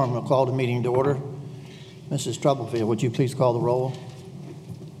a quorum, we'll call the meeting to order. Mrs. Troublefield, would you please call the roll?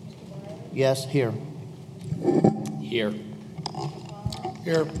 Yes, here. Here.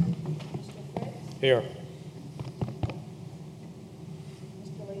 Here. Here.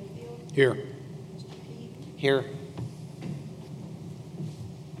 Mr. Layfield? Here. Mr. Peak? Here.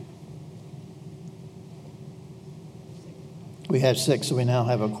 We have 6, so we now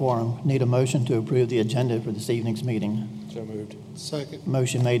have a quorum. Need a motion to approve the agenda for this evening's meeting. So moved. Second.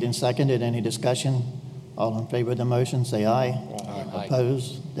 Motion made and seconded. Any discussion? All in favor of the motion, say aye. Aye.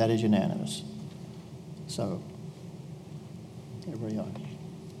 Opposed? That is unanimous. So, everybody on.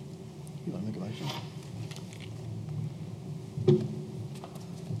 You want to make a motion?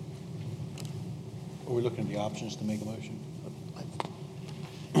 Are we looking at the options to make a motion?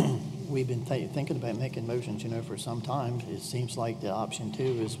 We've been thinking about making motions, you know, for some time. It seems like the option 2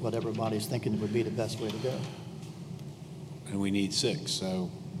 is what everybody's thinking would be the best way to go. And we need 6,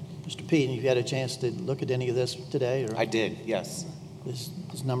 so Mr. Pete, have you had a chance to look at any of this today? Or I did, yes.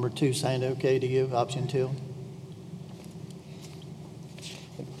 is number 2 sound okay to you, option 2?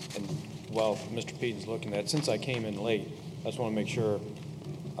 And while Mr. Peden's looking at it, since I came in late, I just want to make sure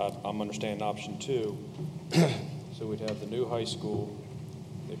I'm understanding option 2. So we'd have the new high school.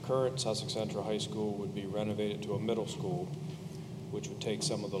 The current Sussex Central High School would be renovated to a middle school, which would take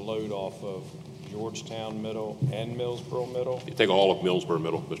some of the load off of Georgetown Middle and Millsboro Middle. You take all of Millsboro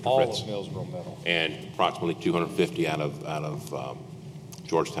Middle, Mr. All Fritz, of Millsboro Middle. and approximately 250 out of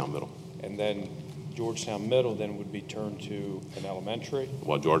Georgetown Middle. And then Georgetown Middle then would be turned to an elementary.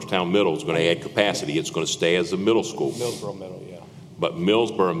 Well, Georgetown Middle is going to add capacity. It's going to stay as a middle school. Millsboro Middle, yeah. But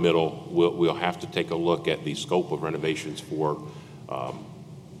Millsboro Middle, we'll have to take a look at the scope of renovations for,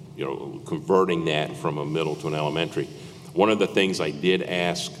 you know, converting that from a middle to an elementary. One of the things I did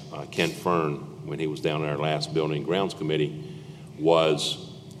ask Ken Fern when he was down in our last Building and Grounds Committee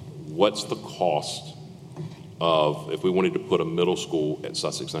was, what's the cost of, if we wanted to put a middle school at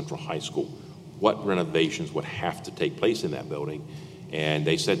Sussex Central High School, what renovations would have to take place in that building? And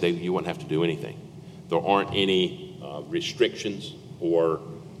they said you wouldn't have to do anything. There aren't any restrictions or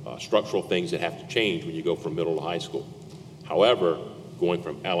structural things that have to change when you go from middle to high school. However, going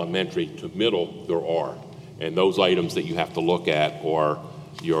from elementary to middle, there are. And those items that you have to look at are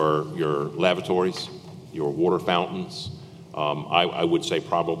your lavatories, your water fountains. I would say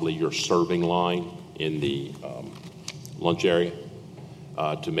probably your serving line in the lunch area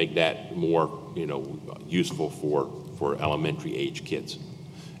to make that more, you know, useful for for elementary age kids.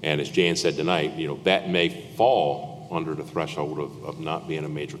 And as Jan said tonight, that may fall under the threshold of not being a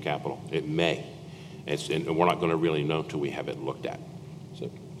major capital. It may. And we're not going to really know until we have it looked at.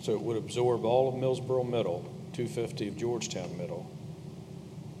 So it would absorb all of Millsboro Middle, 250 of Georgetown Middle,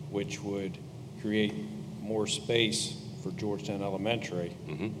 which would create more space for Georgetown Elementary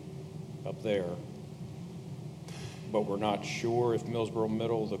up there. But we're not sure if Millsboro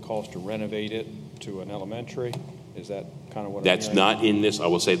Middle, the cost to renovate it to an elementary, is that kind of what I'm That's hearing? not in this, I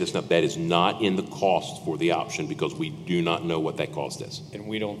will say this now, that is not in the cost for the option because we do not know what that cost is. And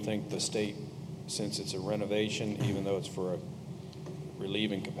we don't think the state, since it's a renovation, even though it's for a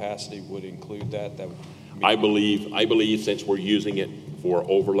relieving capacity, would include that? I believe since we're using it for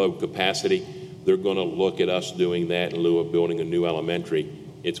overload capacity, they're going to look at us doing that in lieu of building a new elementary.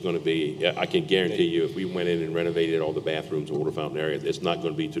 It's going to be, I can guarantee you, if we went in and renovated all the bathrooms and water fountain areas, it's not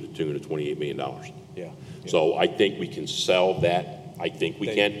going to be to the tune of $28 million. Yeah. So I think we can sell that. I think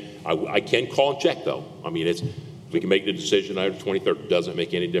we can. I can call and check, though. I mean, we can make the decision on the 23rd. Doesn't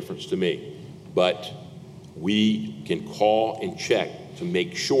make any difference to me. But we can call and check to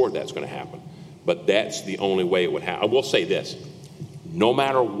make sure that's going to happen. But that's the only way it would happen. I will say this. No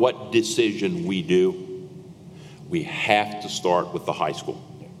matter what decision we do, we have to start with the high school.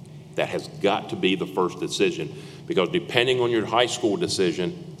 That has got to be the first decision because depending on your high school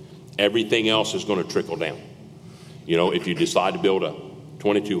decision, everything else is going to trickle down. If you decide to build a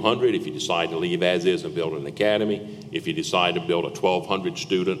 2,200, if you decide to leave as is and build an academy, if you decide to build a 1,200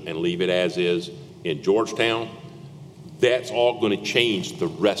 student and leave it as is in Georgetown, that's all going to change the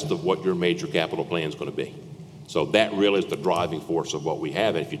rest of what your major capital plan is going to be. So that really is the driving force of what we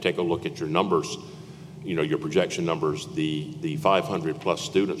have. And if you take a look at your numbers, your projection numbers, the 500 plus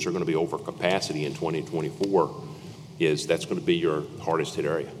students are going to be over capacity in 2024. That's going to be your hardest hit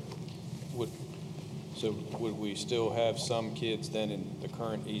area. So would we still have some kids then in the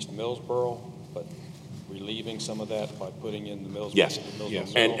current East Millsboro, but relieving some of that by putting in the Millsboro? Yes.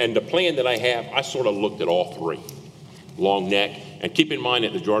 Millsboro And the plan that I have, I sort of looked at all three. Long Neck, and keep in mind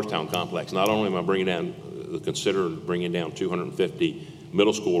at the Georgetown complex, not only am I considering bringing down 250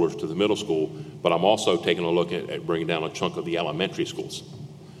 middle schoolers to the middle school, but I'm also taking a look at bringing down a chunk of the elementary schools.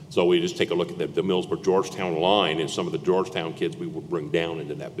 So we just take a look at the Millsboro-Georgetown line and some of the Georgetown kids we would bring down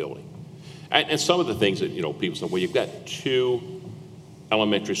into that building. And some of the things that, people say, well, you've got two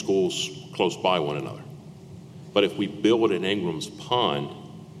elementary schools close by one another. But if we build an Ingram's Pond,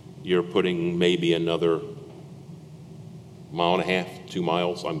 you're putting maybe another 1.5 miles, 2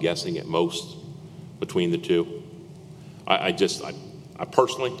 miles, I'm guessing at most, between the two. I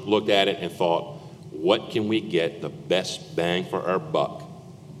personally looked at it and thought, what can we get the best bang for our buck,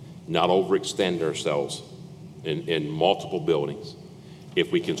 not overextend ourselves in multiple buildings, if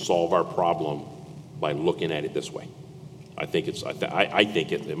we can solve our problem by looking at it this way. I think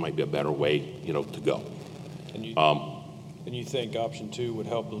it might be a better way, to go. And you think option 2 would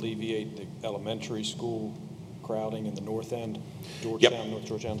help alleviate the elementary school crowding in the north end, Georgetown, Yep. North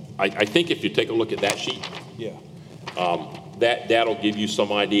Georgetown? I think if you take a look at that sheet, Yeah. that'll give you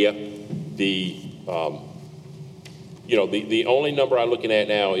some idea. The only number I'm looking at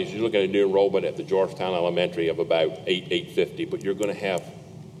now is you're looking at a new enrollment at the Georgetown Elementary of about 850, but you're going to have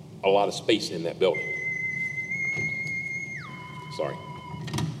a lot of space in that building. Sorry.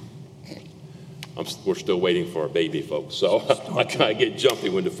 We're still waiting for our baby, folks, so I kind of get jumpy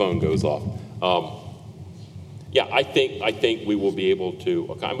when the phone goes off. I think we will be able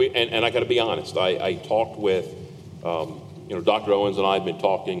to, and I got to be honest, I talked with, Dr. Owens and I have been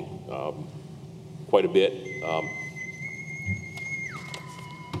talking quite a bit.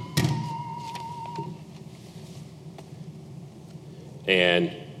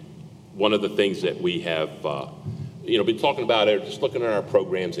 And one of the things that we have, been talking about is just looking at our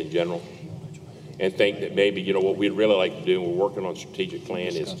programs in general and think that maybe, what we'd really like to do, and we're working on a strategic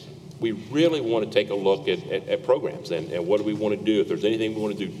plan, is we really want to take a look at programs and what do we want to do, if there's anything we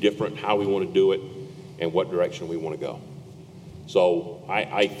want to do different, how we want to do it, and what direction we want to go. So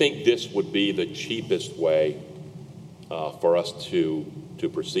I think this would be the cheapest way for us to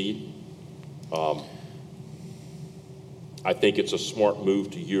proceed. I think it's a smart move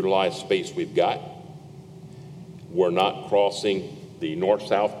to utilize space we've got. We're not crossing the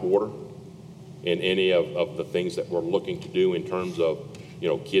north-south border in any of the things that we're looking to do in terms of,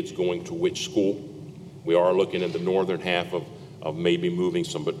 kids going to which school. We are looking at the northern half of maybe moving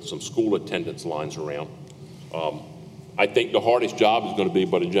some school attendance lines around. I think the hardest job is going to be,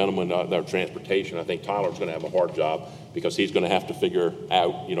 but a gentleman in our transportation, I think Tyler's going to have a hard job because he's going to have to figure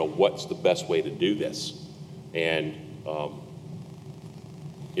out, what's the best way to do this. And,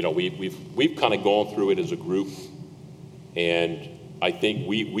 we've kind of gone through it as a group And I think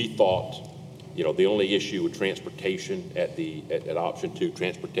we thought, you know, the only issue with transportation at option 2,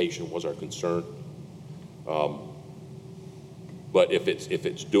 transportation was our concern. But if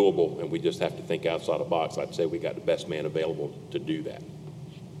it's doable and we just have to think outside the box, I'd say we got the best man available to do that.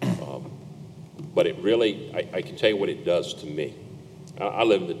 But it really, I can tell you what it does to me. I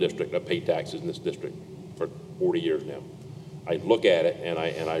live in the district. I pay taxes in this district for 40 years now. I look at it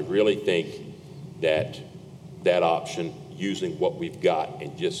and I really think that option, using what we've got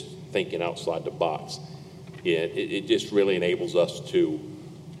and just thinking outside the box, it just really enables us to,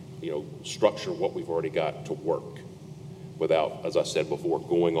 you know, structure what we've already got to work without, as I said before,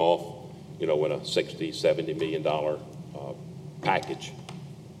 going off, you know, in a $60, $70 million package,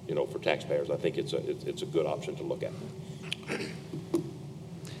 you know, for taxpayers. I think it's a good option to look at.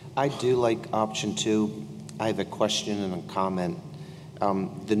 I do like option 2. I have a question and a comment.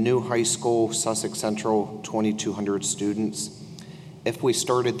 The new high school, Sussex Central, 2,200 students. If we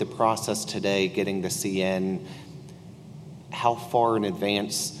started the process today, getting the CN, how far in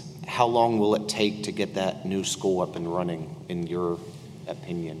advance, how long will it take to get that new school up and running, in your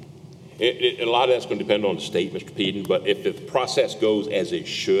opinion? A lot of that's going to depend on the state, Mr. Peden, but if the process goes as it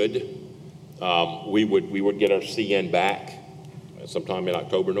should, we would get our CN back sometime in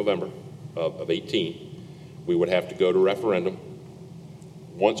October, November of 18. We would have to go to referendum.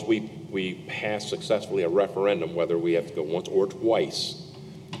 Once we pass successfully a referendum, whether we have to go once or twice,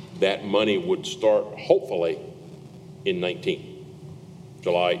 that money would start hopefully in 19.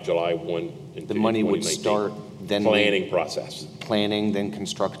 July 1. The money would start then. Planning process. Planning, then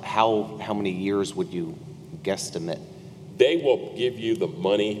construct. How many years would you guesstimate? They will give you the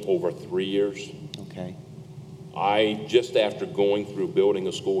money over 3 years. Okay. I, just after going through building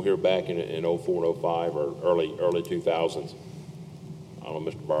a school here back in 04 and 05 or early 2000s, I don't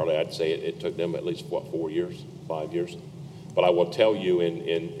know, Mr. Barley, I'd say it took them at least, 4 years, 5 years. But I will tell you,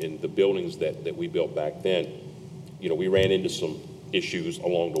 in the buildings that we built back then, you know, we ran into some issues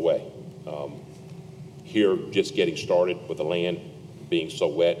along the way. Here, just getting started with the land being so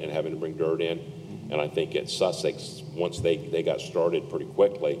wet and having to bring dirt in. And I think at Sussex, once they got started pretty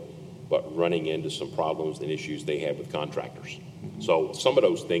quickly, but running into some problems and issues they had with contractors. So some of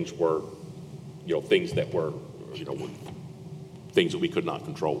those things were, you know, things that were, you know, things that we could not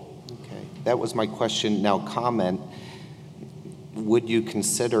control. Okay, that was my question. Now, comment, would you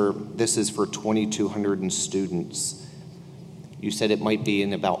consider, this is for 2,200 students, you said it might be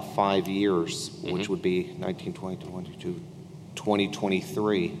in about 5 years, which would be 19, 20, 22,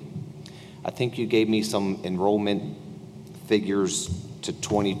 2023. I think you gave me some enrollment figures to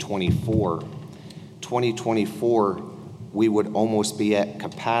 2024. 2024, we would almost be at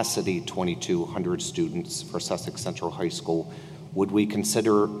capacity 2,200 students for Sussex Central High School. Would we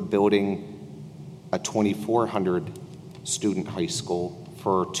consider building a 2,400 student high school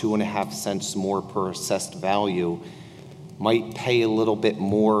for 2.5 cents more per assessed value? Might pay a little bit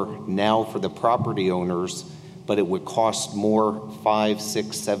more now for the property owners, but it would cost more 5,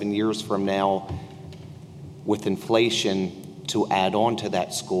 6, 7 years from now with inflation to add on to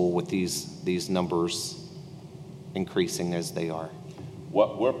that school with these numbers increasing as they are.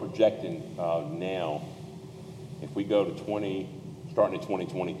 What we're projecting now, if we go to starting in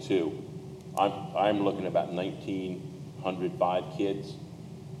 2022, I'm looking at about 1,905 kids,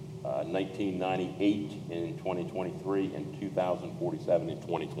 1998 in 2023, and 2,047 in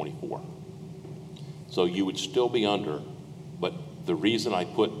 2024. So you would still be under, but the reason I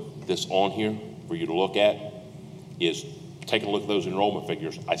put this on here for you to look at is take a look at those enrollment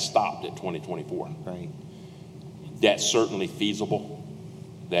figures. I stopped at 2024. Right. That's certainly feasible,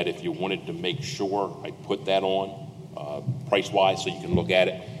 that if you wanted to make sure I put that on price-wise so you can look at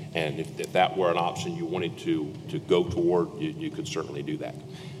it, and if that were an option you wanted to go toward, you could certainly do that.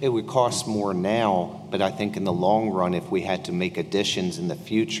 It would cost more now, but I think in the long run, if we had to make additions in the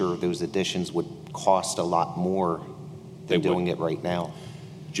future, those additions would cost a lot more than doing it right now.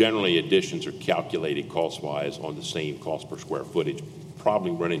 Generally, additions are calculated cost-wise on the same cost per square footage.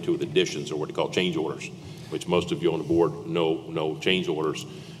 Probably run into with additions or what they call change orders, which most of you on the board know change orders.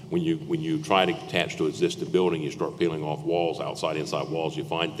 When you try to attach to an existing building, you start peeling off walls, outside, inside walls, you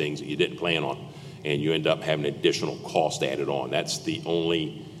find things that you didn't plan on, and you end up having additional cost added on. That's the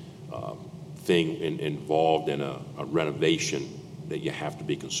only thing involved in a renovation that you have to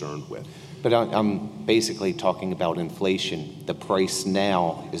be concerned with. But I'm basically talking about inflation. The price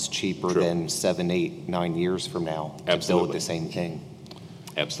now is cheaper True. than 7, 8, 9 years from now to Absolutely. build the same thing.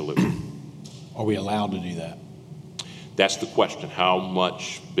 Absolutely. Are we allowed to do that? That's the question. How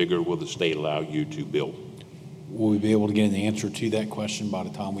much bigger will the state allow you to build? Will we be able to get an answer to that question by the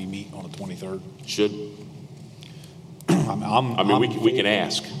time we meet on the 23rd? Should. I mean, we can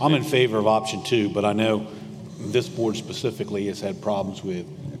ask. I'm in favor of option 2, but I know this board specifically has had problems with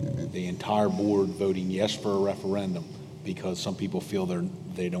the entire board voting yes for a referendum because some people feel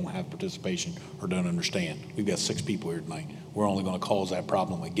they don't have participation or don't understand. We've got 6 people here tonight. We're only going to cause that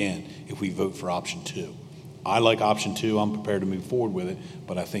problem again if we vote for option 2. I like option 2. I'm prepared to move forward with it,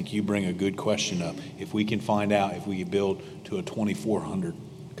 but I think you bring a good question up. If we can find out if we can build to a 2,400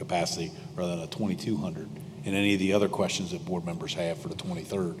 capacity rather than a 2,200, and any of the other questions that board members have for the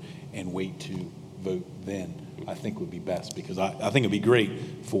 23rd, and wait to vote then, I think would be best, because I think it'd be great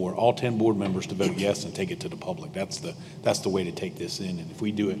for all 10 board members to vote yes and take it to the public. That's the way to take this in. And if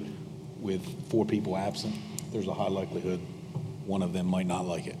we do it with 4 people absent, there's a high likelihood one of them might not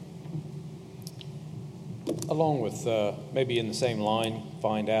like it. Along with, maybe in the same line,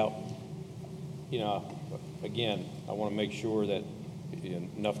 find out, again, I want to make sure that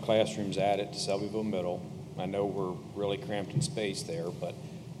enough classrooms added to Selbyville Middle. I know we're really cramped in space there, but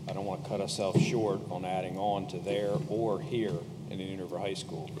I don't want to cut ourselves short on adding on to there or here in Indian River High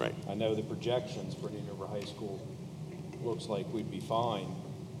School. Right. I know the projections for Indian River High School looks like we'd be fine.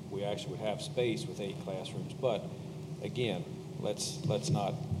 We actually would have space with 8 classrooms, but again, let's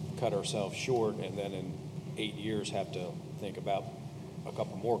not cut ourselves short and then in 8 years have to think about a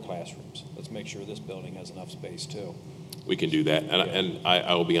couple more classrooms. Let's make sure this building has enough space too. We can do that. And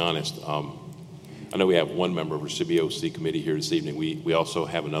I will be honest, I know we have one member of our CBOC committee here this evening. We also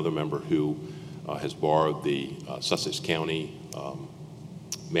have another member who has borrowed the Sussex County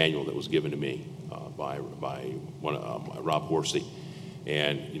manual that was given to me by Rob Horsey,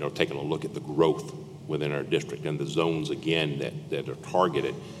 and taking a look at the growth within our district and the zones again that are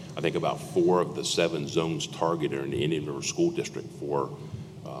targeted. I think about 4 of the 7 zones targeted in the Indian River School District for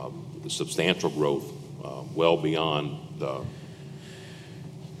the substantial growth well beyond the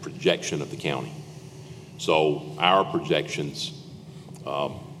projection of the county. So our projections,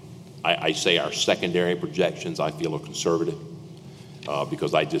 I say our secondary projections, I feel are conservative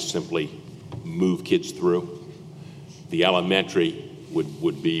because I just simply move kids through. The elementary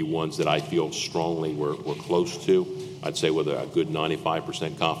would be ones that I feel strongly we're close to. I'd say with a good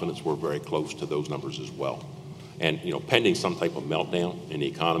 95% confidence, we're very close to those numbers as well. And pending some type of meltdown in the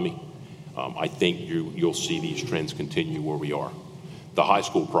economy, I think you'll see these trends continue where we are. The high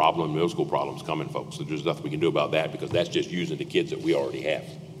school problem, middle school problem is coming, folks. So there's nothing we can do about that because that's just using the kids that we already have.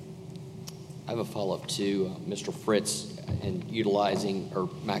 I have a follow-up to Mr. Fritz and utilizing or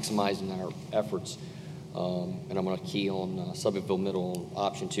maximizing our efforts. And I'm going to key on Selbyville Middle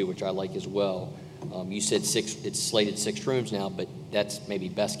option 2, which I like as well. You said 6, it's slated 6 rooms now, but that's maybe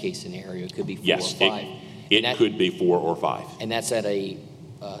best case scenario. It could be 4 yes, or 5. It could be 4 or 5. And that's at a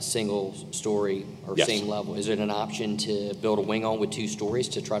single story or Yes. same level. Is it an option to build a wing on with 2 stories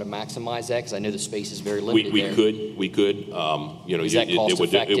to try to maximize that? Because I know the space is very limited there. We could. Is that cost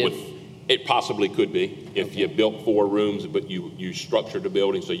effective? It possibly could be if you built 4 rooms, but you structured the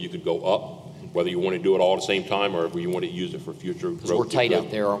building so you could go up. Whether you want to do it all at the same time or if you want to use it for future growth. Because we're tight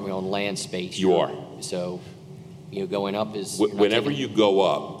out there, aren't we, on land space? You are. So, going up is... Whenever you go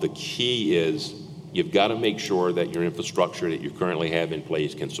up, the key is you've got to make sure that your infrastructure that you currently have in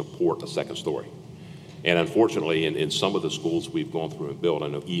place can support a second story. And unfortunately, in some of the schools we've gone through and built, I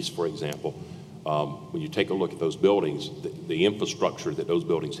know East, for example, when you take a look at those buildings, the infrastructure that those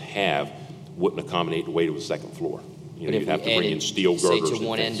buildings have wouldn't accommodate the weight of a second floor. You'd have to bring in steel girders. Say to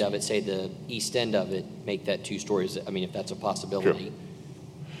one end of it, say the east end of it, make that 2 stories. I mean, if that's a possibility. Sure.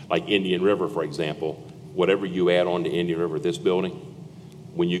 Like Indian River, for example, whatever you add on to Indian River, this building,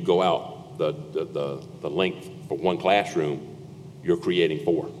 when you go out the length for 1 classroom, you're creating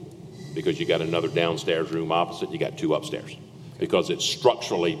 4 because you got another downstairs room opposite, you got 2 upstairs because it's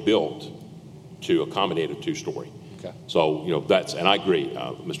structurally built to accommodate a 2-story. Okay. So, that's, and I agree,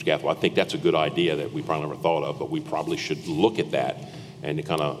 Mr. Cathwell, I think that's a good idea that we probably never thought of, but we probably should look at that and to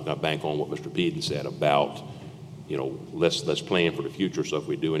kind of bank on what Mr. Peden said about, let's plan for the future. So if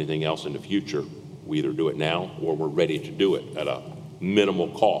we do anything else in the future, we either do it now or we're ready to do it at a minimal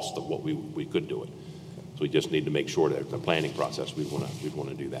cost of what we could do it. So we just need to make sure that the planning process, we want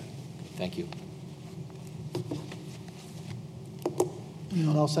to do that. Thank you.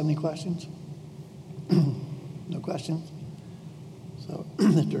 Anyone else have any questions? No questions? So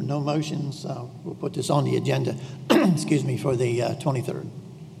if there are no motions, we'll put this on the agenda, excuse me, for the 23rd.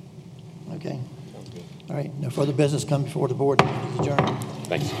 Okay? Sounds good. All right, no further business come before the board. Meeting is adjourned.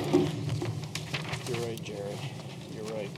 Thanks. You're right, Jerry.